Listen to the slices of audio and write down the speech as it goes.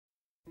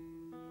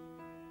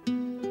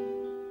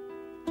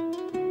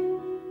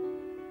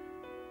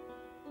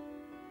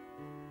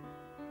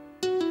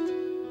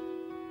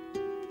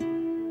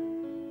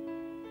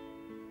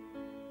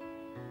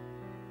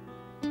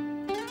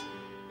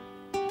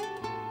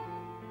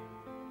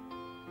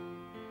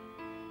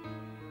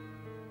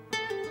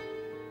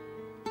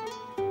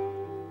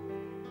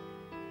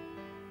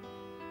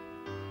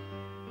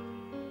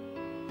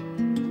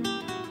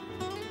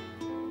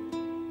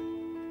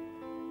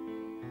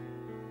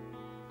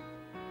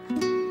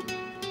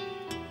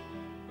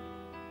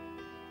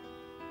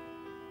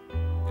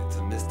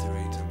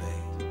mystery to me.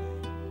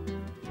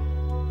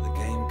 The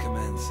game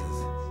commences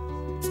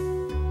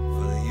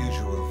for the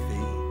usual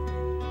fee,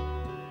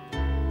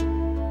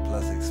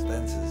 plus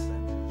expenses,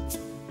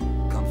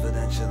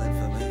 confidential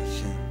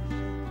information.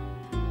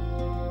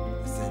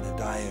 It's in a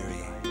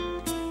diary.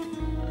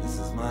 This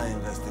is my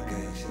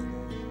investigation.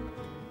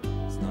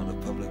 It's not a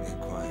public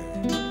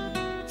inquiry.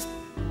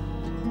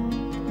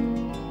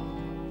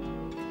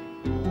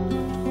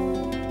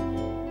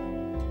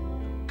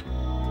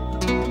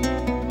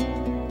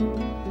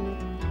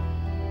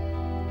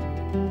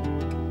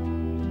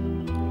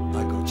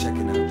 I go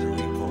checking out the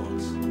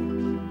reports,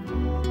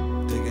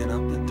 digging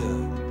up the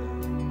dirt.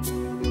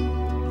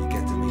 You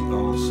get to meet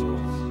all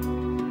sorts.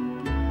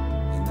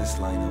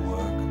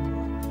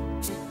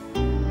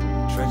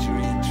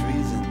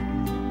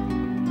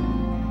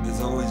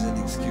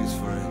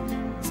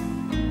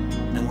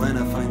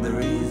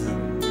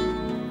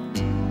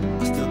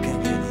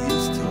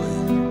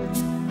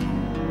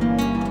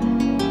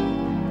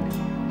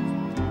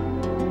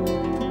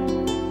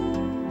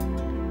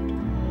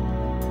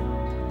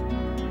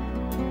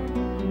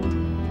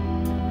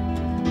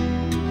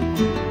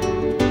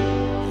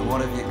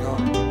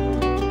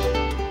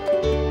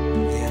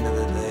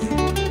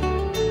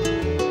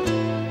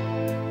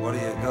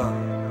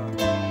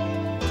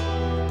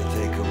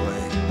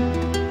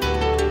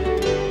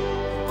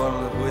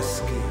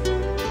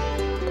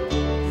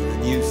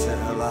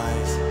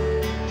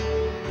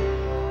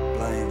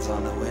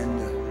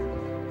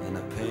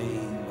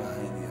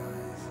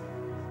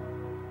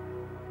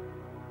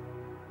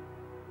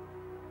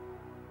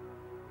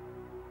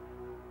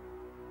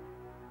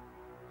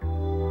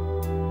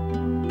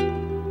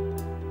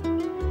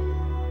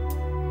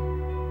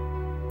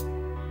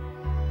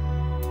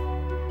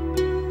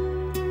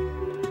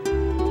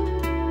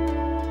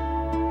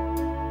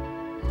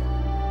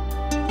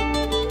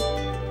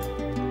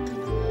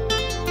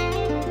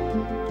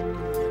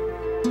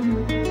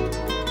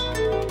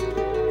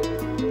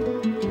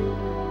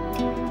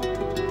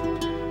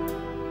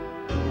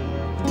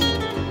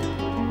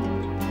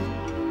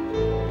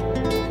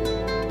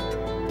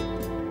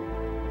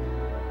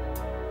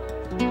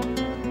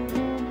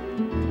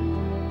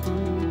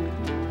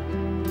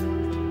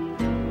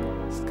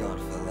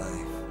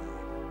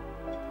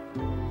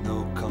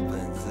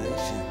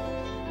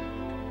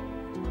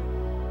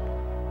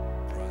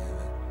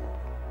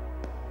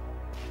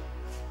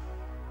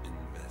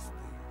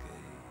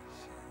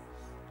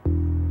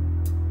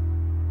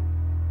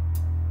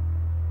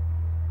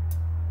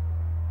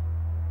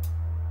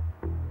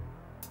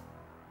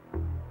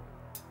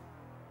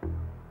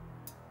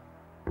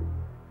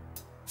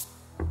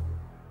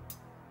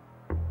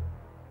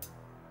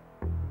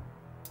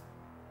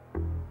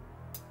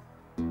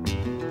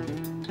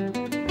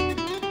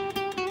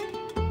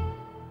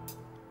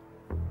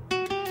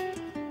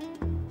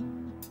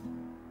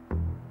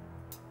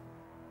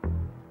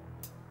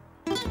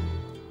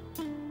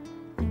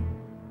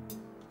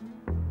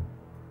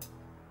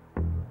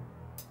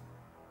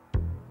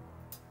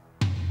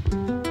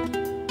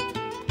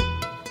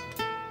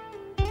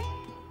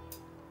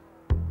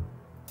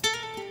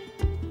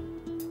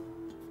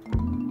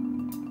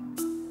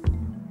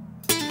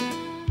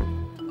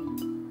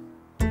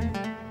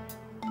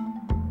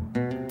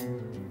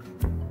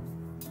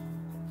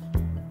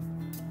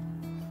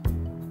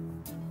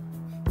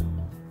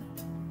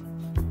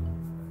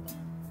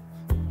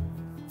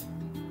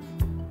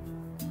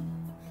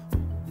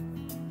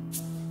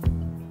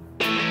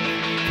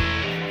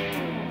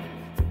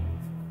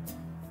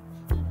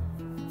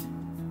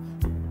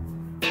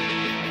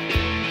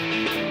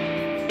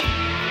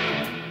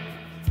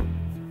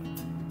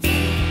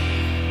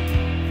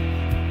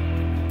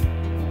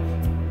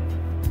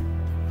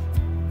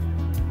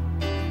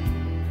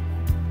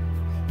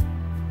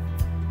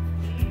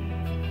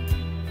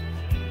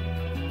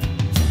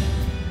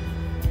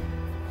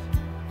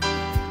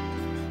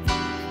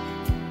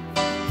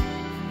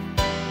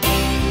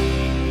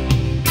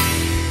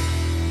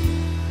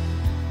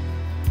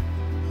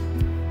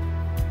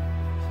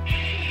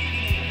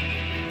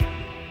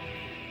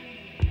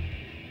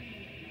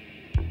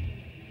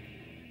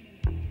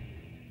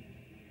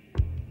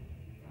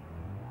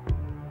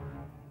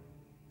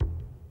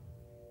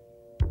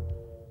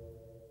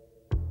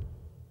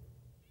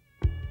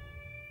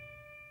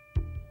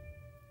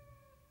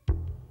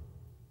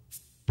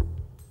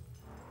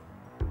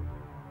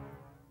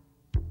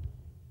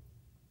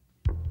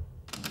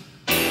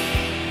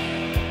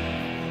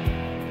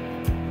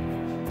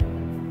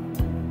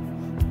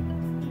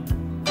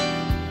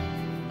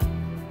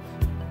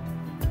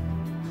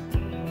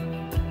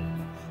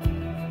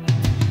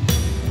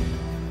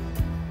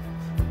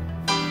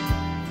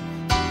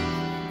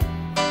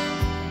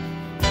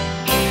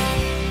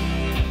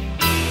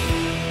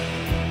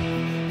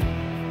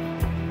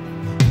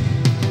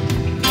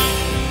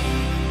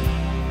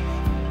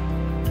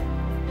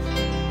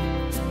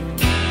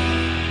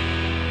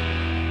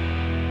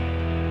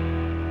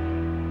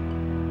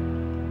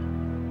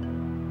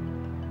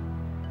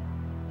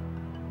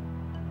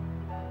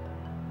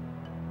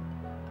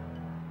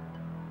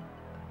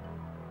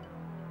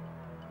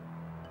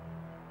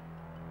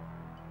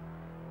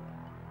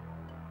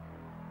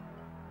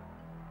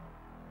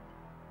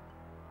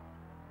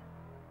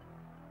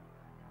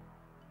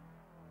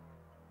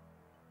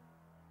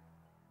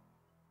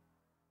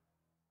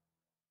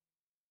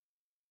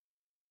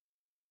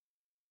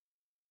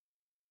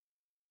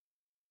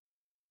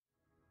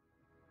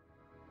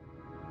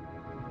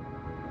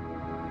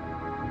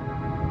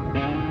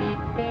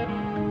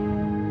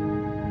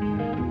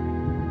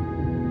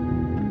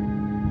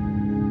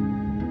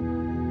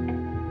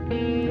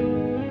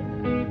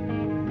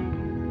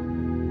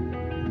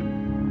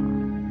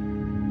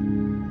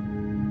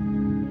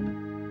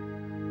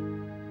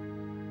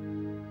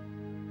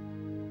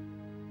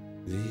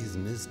 These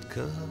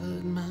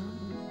mist-covered mountains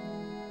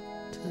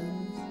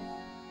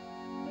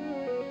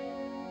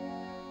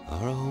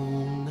are a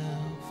home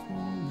now for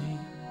me,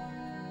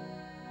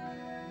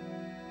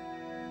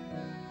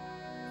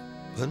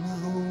 but my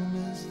home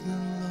is the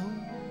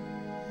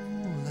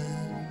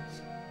lowlands,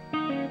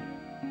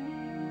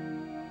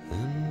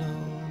 and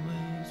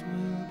always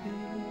will be.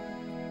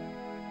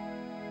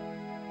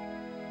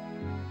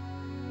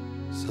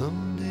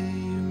 Someday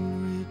you'll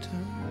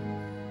return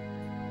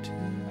to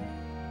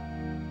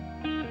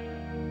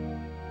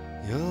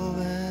your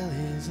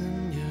valleys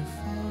and your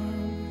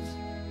farms,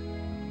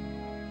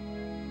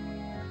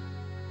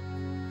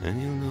 and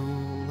you'll no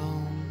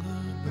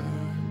longer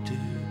burn to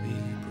be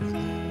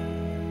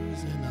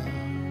brothers in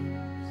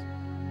arms.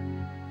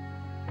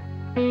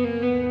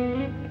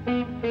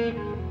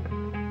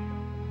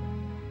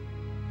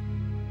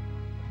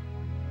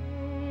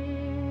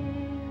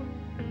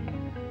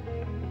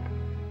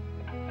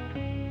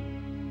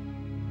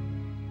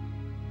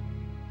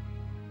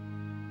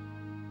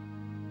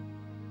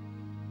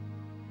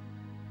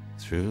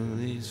 Through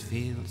these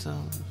fields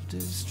of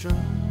destruction,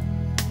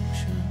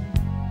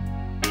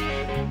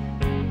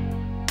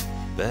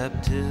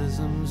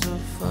 baptisms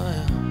of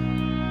fire,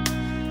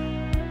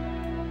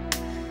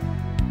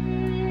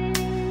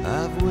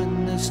 I've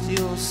witnessed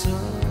your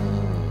suffering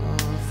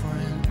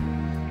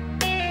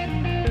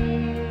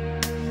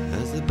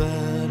as the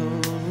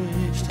battle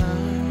reached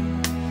high,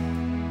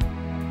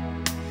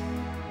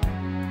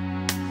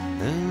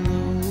 and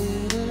though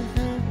it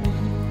hurt me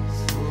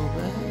so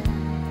bad,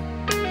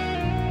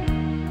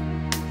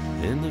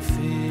 in the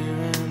fear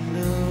and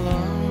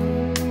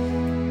alarm,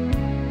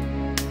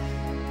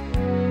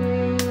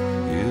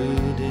 you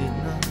did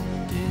not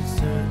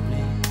desert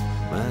me,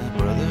 my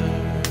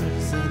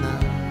brothers in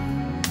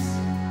arms.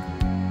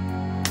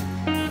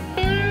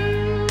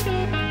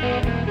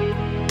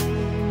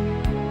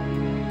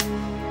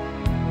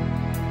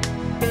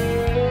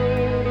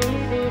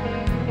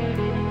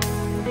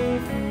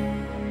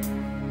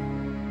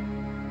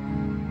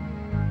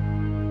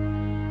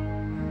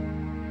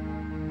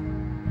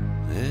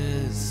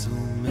 There's so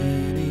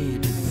many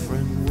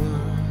different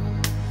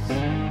worlds,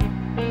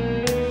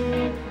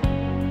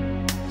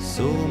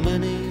 so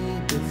many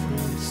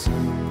different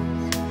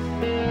suns,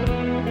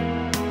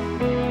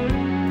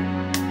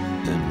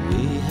 and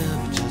we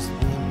have just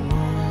one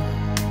world,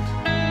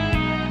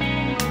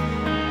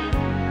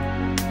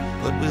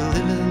 but we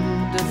live in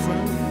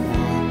different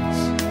ones.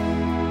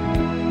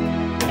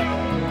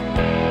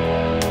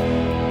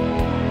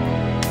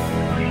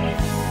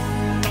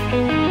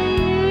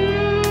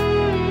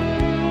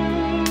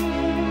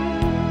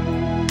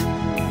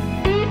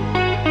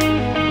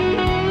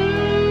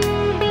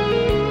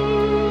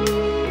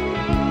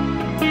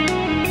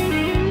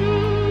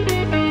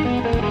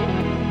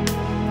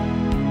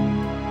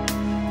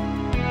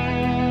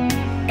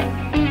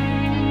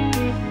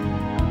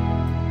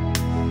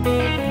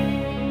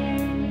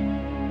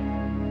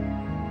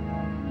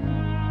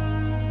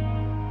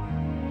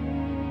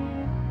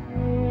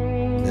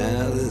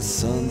 Now the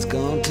sun's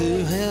gone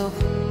to hell,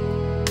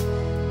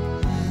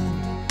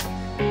 and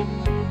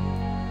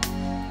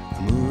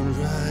the moon's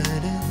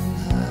riding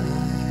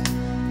high.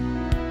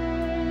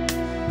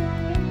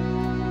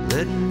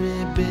 Let me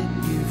bid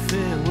you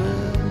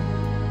farewell.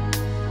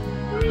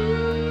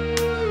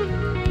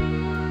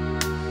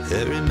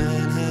 Every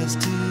man has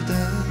to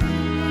die,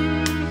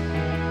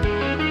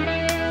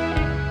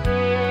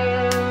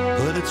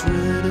 but it's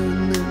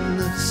written in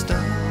the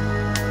stars,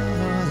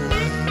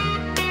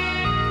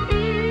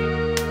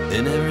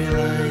 in every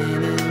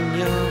line in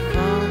your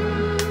palm.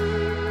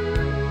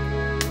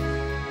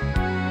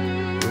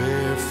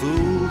 We're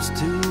fools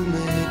to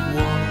make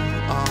war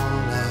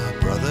on our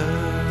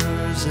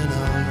brothers in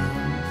arms.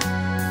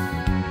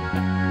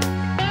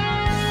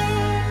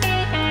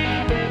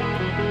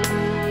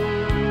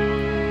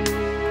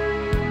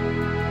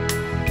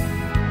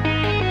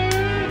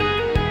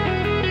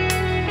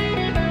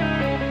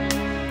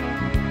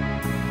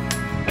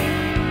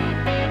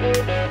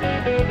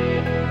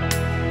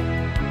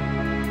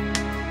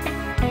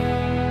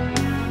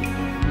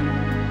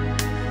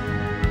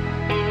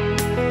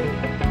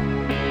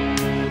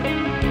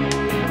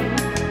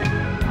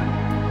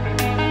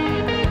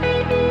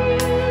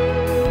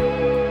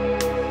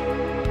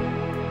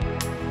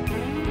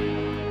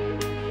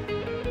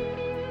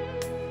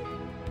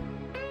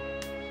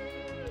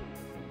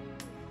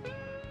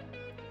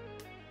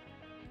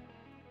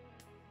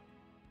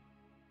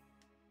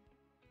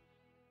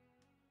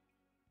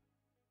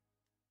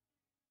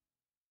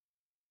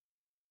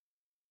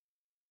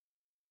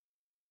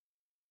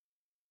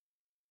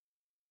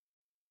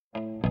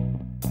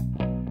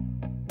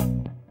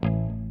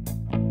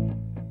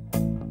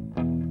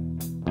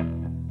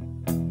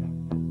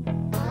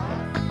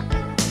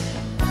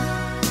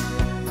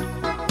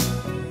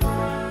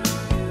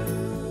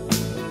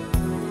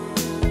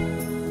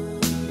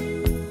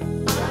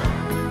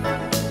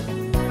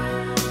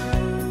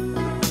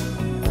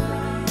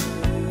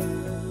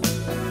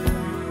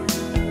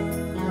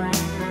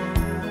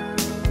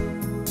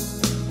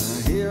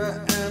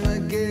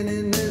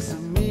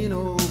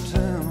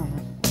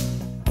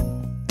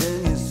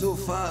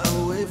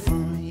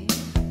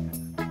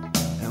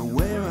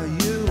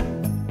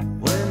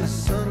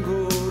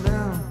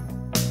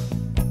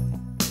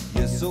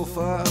 so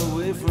far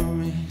away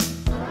from me.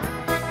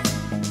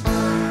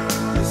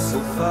 You're so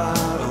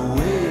far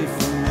away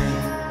from me.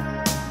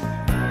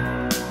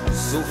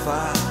 So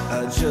far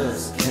I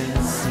just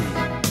can't see.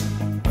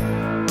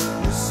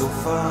 You're so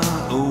far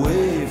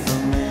away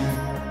from me.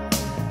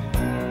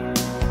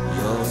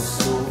 You're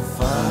so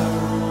far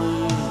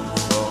away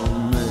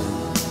from me.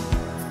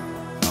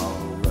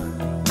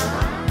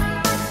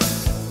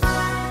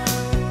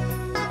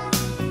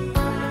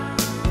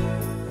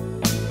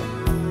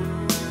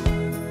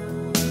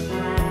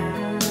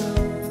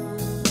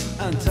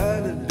 I'm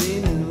tired of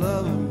being in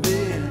love and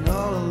being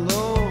all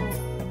alone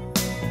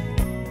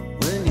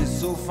when you're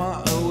so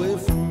far away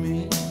from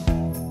me.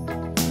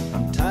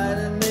 I'm tired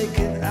of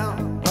making out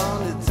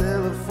on the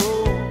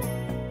telephone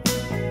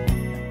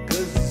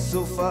 'cause you're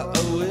so far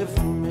away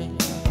from me.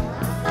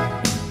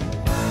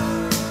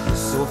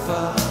 You're so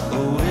far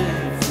away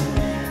from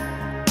me.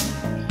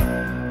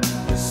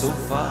 You're so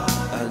far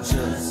I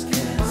just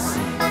can't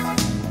see.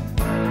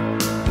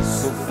 You're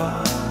so far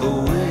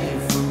away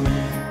from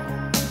me.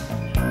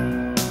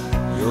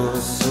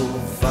 You're so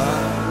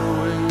far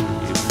away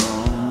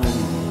from me.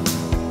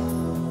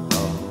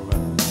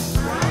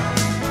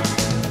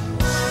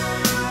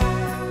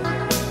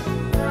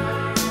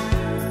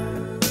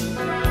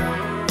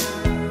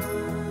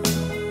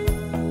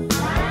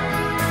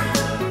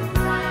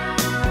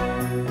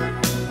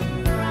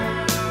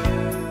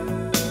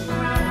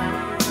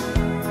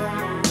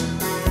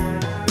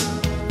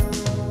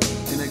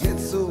 And I get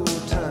so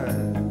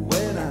tired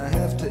when I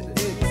have to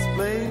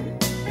explain.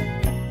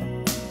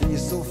 And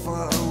you're so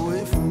far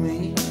away from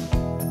me.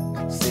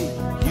 See,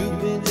 you've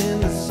been in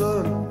the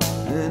sun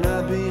and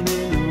I've been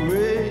in the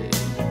rain,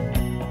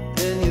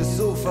 and you're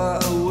so far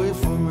away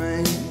from me.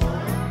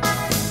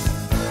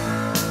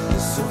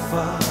 You're so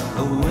far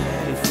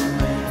away from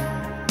me.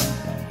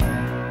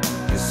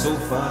 You're so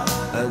far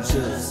I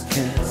just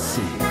can't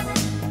see.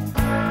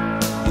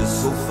 You're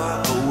so far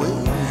away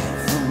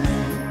from me.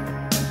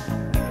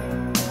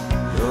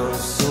 You're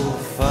so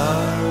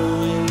far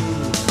away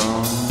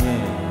from me.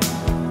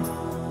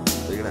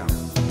 Take it out.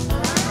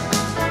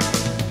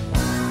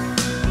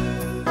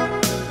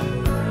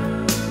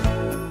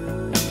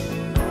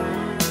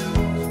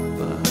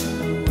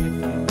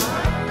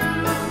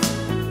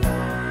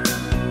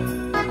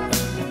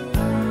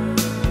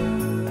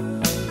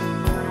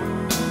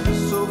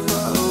 So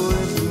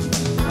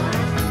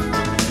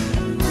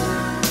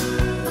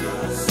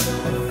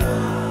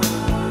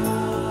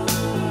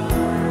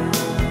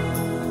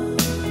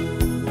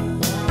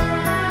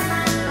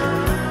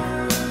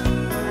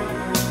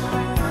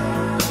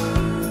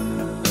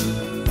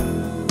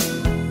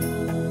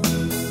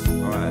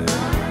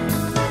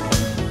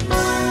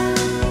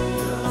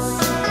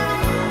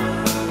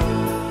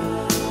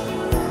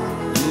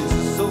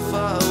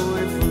far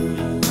away from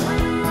me.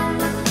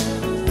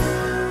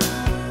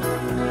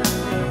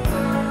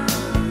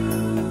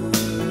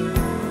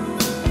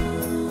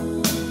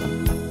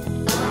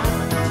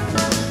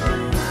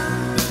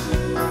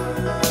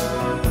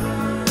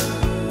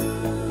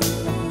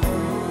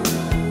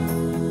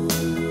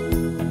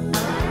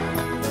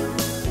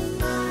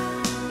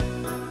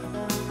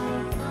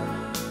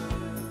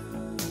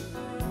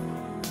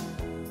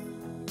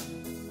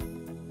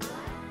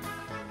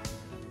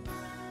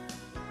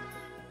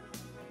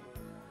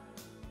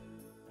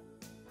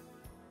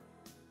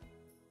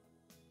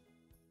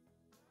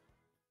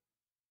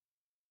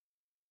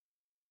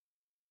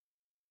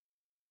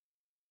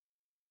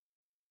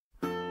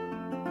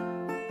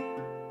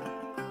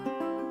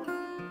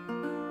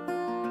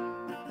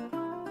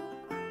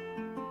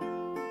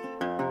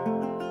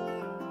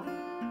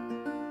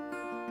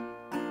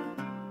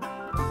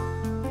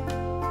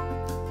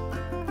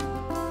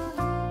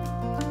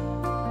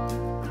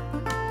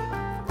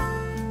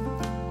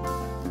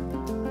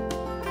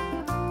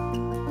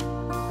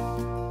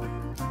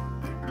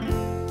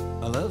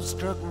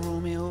 Love-struck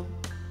Romeo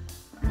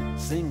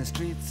sing the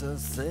streets a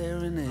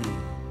serenade,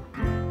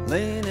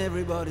 laying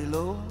everybody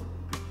low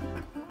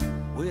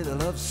with a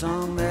love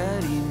song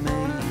that he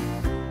made.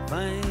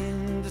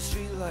 Find the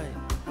streetlight,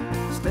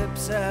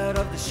 steps out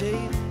of the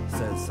shade,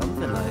 says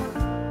something like,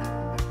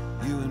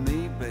 "You and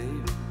me,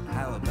 babe,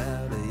 how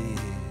about it?"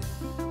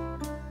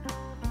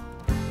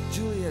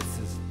 Juliet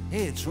says,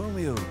 "Hey, it's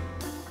Romeo,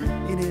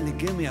 you nearly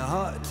give me a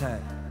heart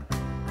attack."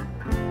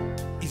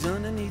 He's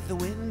underneath the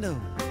window,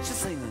 she's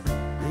singing,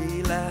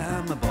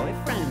 "Eli, my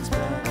boyfriend's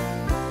back."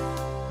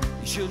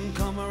 You shouldn't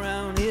come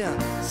around here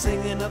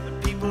singing up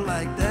at people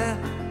like that.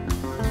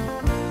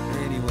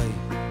 Anyway,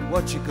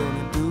 what you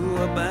gonna do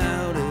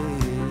about it?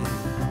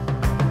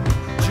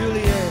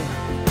 Juliet,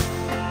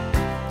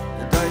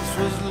 the dice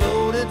was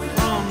loaded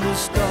from the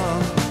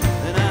start,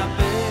 and I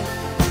bet,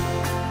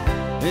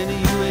 and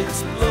you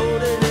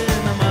exploded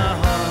into my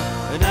heart,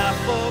 and I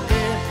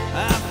forget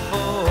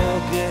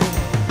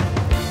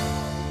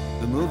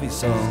the movie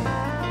song.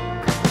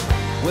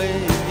 When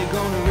you're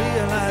gonna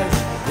realize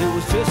it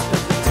was just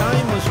that the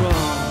time was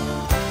wrong,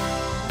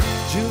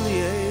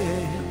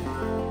 Juliet.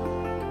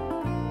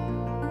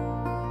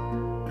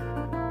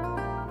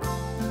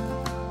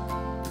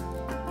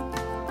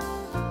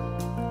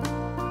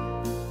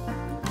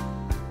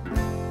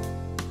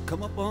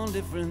 come up on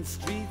different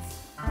streets.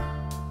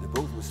 They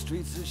both were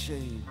streets of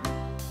shame.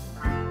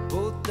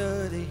 Both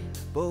dirty,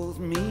 both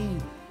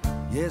mean.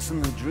 Yes,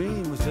 and the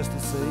dream was just the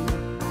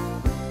same.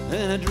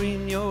 And I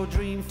dreamed your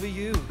dream for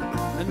you,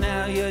 and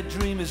now your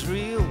dream is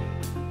real.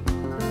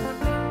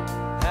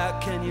 How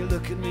can you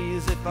look at me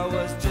as if I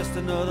was just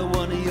another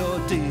one of your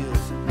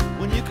deals?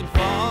 When you can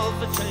fall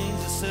for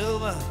chains of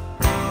silver,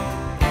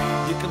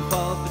 you can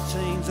fall for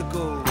chains of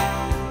gold.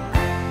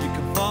 You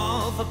can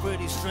fall for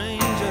pretty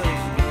strangers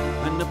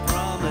and the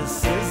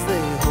promises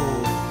they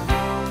hold.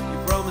 You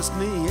promised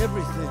me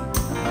everything.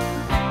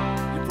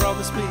 You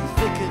promised me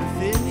thick and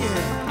thin,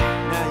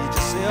 yeah. Now you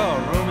just say, oh,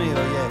 Romeo,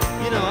 yeah.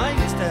 You know, I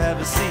used to have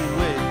a scene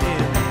with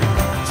him.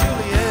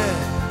 Juliet,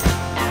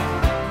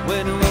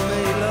 when we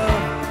made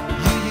love,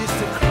 you used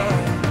to cry.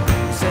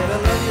 You said, I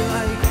love you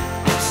like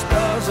the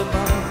stars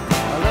above.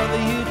 I love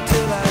you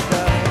till I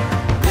die.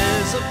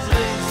 There's a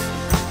place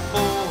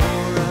for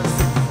us.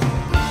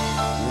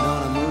 You're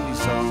not a movie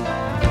song.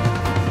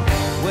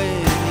 When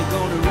you're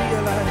gonna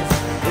realize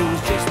it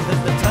was just that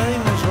the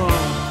time was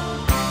wrong.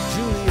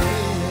 Juliet.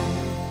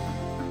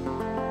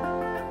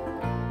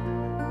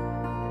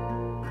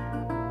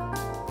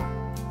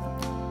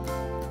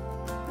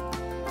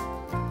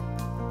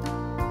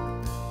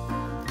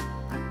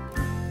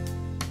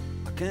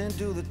 Can't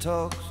do the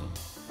talks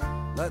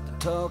like the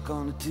talk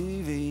on the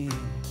TV,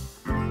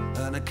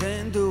 and I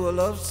can't do a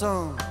love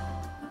song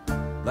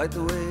like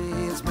the way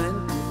it's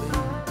meant to be.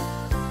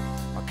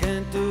 I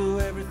can't do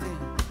everything,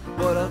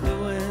 but I'll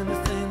do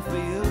anything for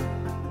you.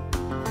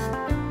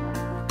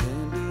 I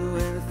can't do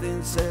anything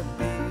except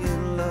be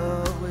in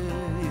love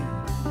with you.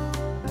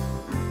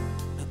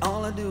 And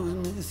all I do is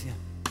miss you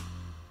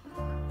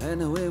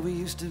and the way we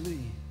used to be.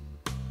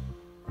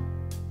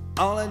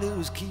 All I do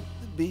is keep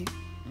the beat,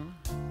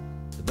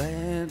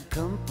 bad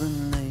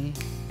company,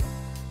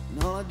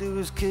 and all I do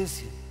is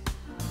kiss you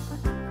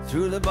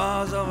through the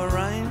bars of a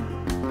rhyme.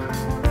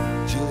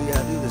 Julie,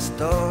 I do the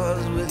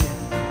stars with you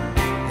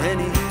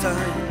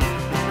anytime.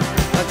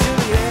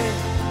 Juliet,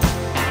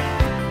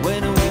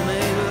 when we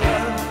made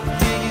love,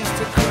 you used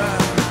to cry.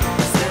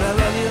 I said I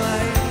love you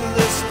like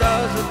the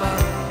stars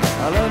above.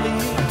 I love you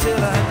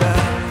till I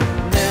die.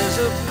 And there's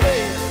a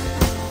place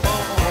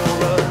for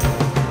us,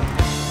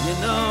 you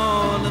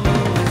know, the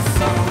movie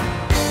song.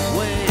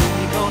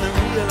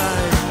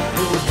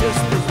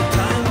 Just as the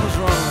time was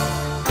wrong,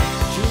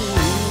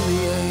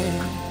 Juliet.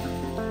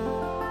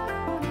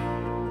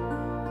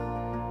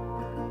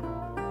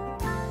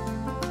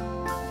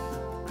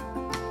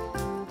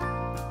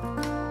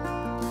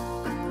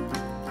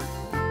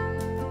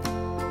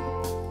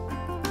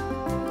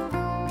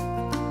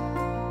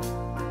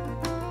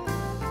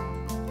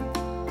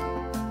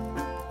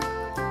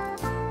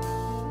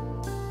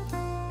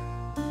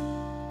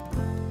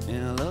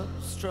 In a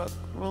love-struck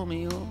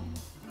Romeo,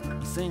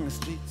 you sing the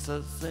streets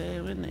of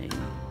serenade,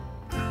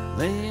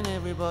 laying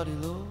everybody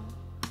low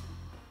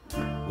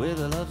with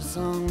a love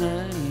song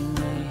that he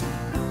made.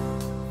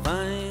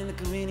 Find a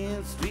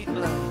convenient street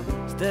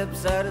light,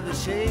 steps out of the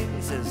shade,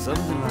 he says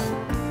something like,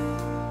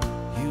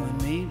 you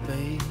and me,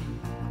 babe,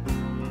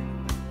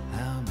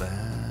 how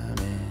about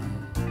it?